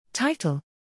Title: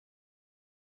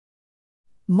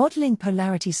 Modeling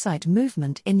polarity site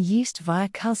movement in yeast via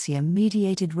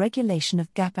calcium-mediated regulation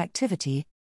of gap activity.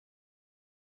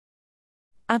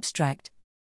 Abstract: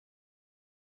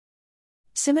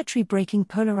 Symmetry-breaking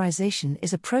polarization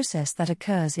is a process that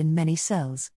occurs in many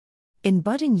cells. In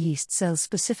budding yeast cells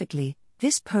specifically,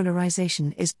 this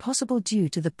polarization is possible due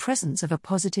to the presence of a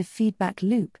positive feedback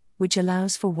loop, which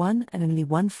allows for one and only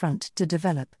one front to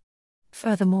develop.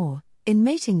 Furthermore, in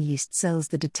mating yeast cells,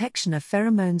 the detection of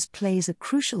pheromones plays a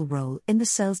crucial role in the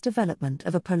cell's development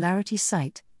of a polarity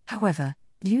site. However,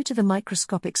 due to the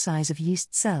microscopic size of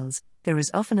yeast cells, there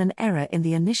is often an error in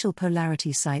the initial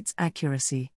polarity site's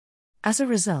accuracy. As a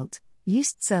result,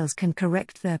 yeast cells can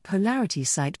correct their polarity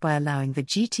site by allowing the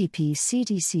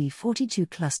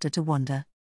GTP-CDC42 cluster to wander.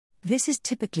 This is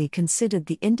typically considered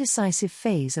the indecisive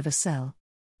phase of a cell.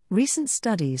 Recent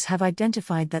studies have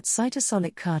identified that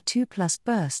cytosolic Ca2+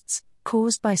 bursts,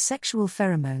 caused by sexual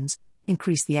pheromones,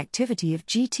 increase the activity of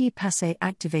GT-PASA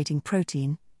activating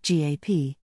protein,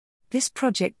 GAP. This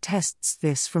project tests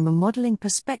this from a modeling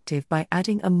perspective by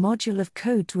adding a module of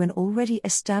code to an already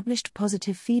established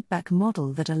positive feedback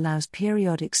model that allows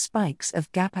periodic spikes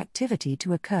of gap activity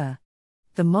to occur.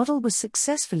 The model was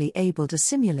successfully able to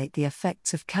simulate the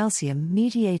effects of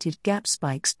calcium-mediated gap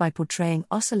spikes by portraying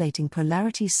oscillating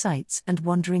polarity sites and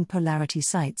wandering polarity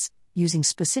sites, using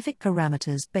specific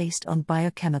parameters based on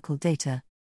biochemical data.